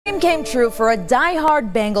came true for a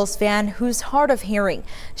die-hard Bengals fan who's hard of hearing.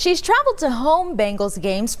 She's traveled to home Bengals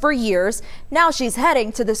games for years. Now she's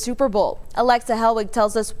heading to the Super Bowl. Alexa Helwig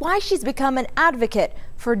tells us why she's become an advocate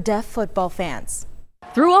for deaf football fans.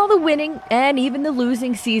 Through all the winning and even the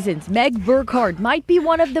losing seasons, Meg Burkhardt might be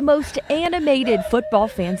one of the most animated football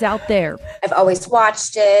fans out there. I've always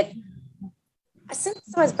watched it since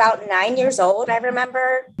I was about 9 years old, I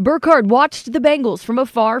remember. Burkhardt watched the Bengals from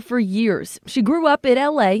afar for years. She grew up in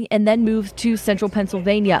LA and then moved to central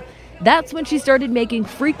Pennsylvania. That's when she started making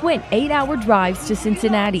frequent 8-hour drives to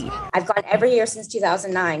Cincinnati. I've gone every year since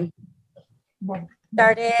 2009.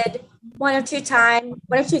 Started one or two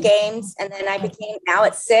games, and then I became now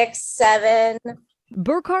at 6, 7.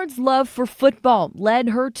 Burkhardt's love for football led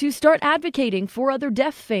her to start advocating for other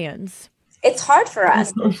deaf fans. It's hard for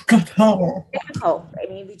us. It's difficult. I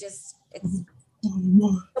mean, it's so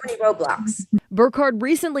many roadblocks. Burkhardt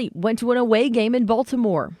recently went to an away game in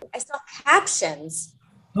Baltimore. I saw captions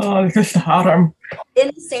in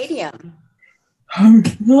the stadium.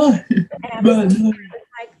 And I was like,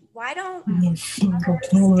 why don't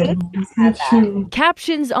stadiums have that?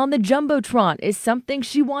 Captions on the Jumbotron is something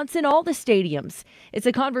she wants in all the stadiums. It's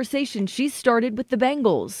a conversation she's started with the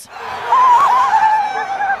Bengals.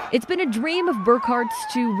 It's been a dream of Burkhardt's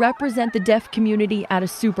to represent the deaf community at a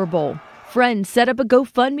Super Bowl. Friends set up a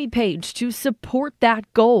GoFundMe page to support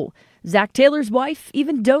that goal. Zach Taylor's wife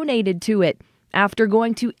even donated to it. After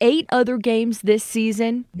going to 8 other games this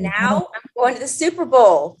season, now I'm going to the Super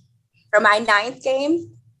Bowl for my 9th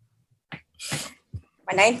game.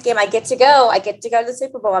 I get to go. I get to go to the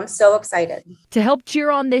Super Bowl. I'm so excited. To help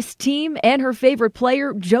cheer on this team and her favorite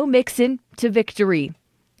player, Joe Mixon, to victory.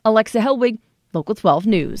 Alexa Helwig, Local 12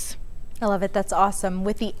 News. I love it. That's awesome.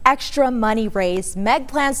 With the extra money raised, Meg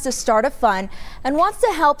plans to start a fund and wants to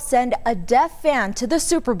help send a deaf fan to the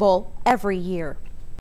Super Bowl every year.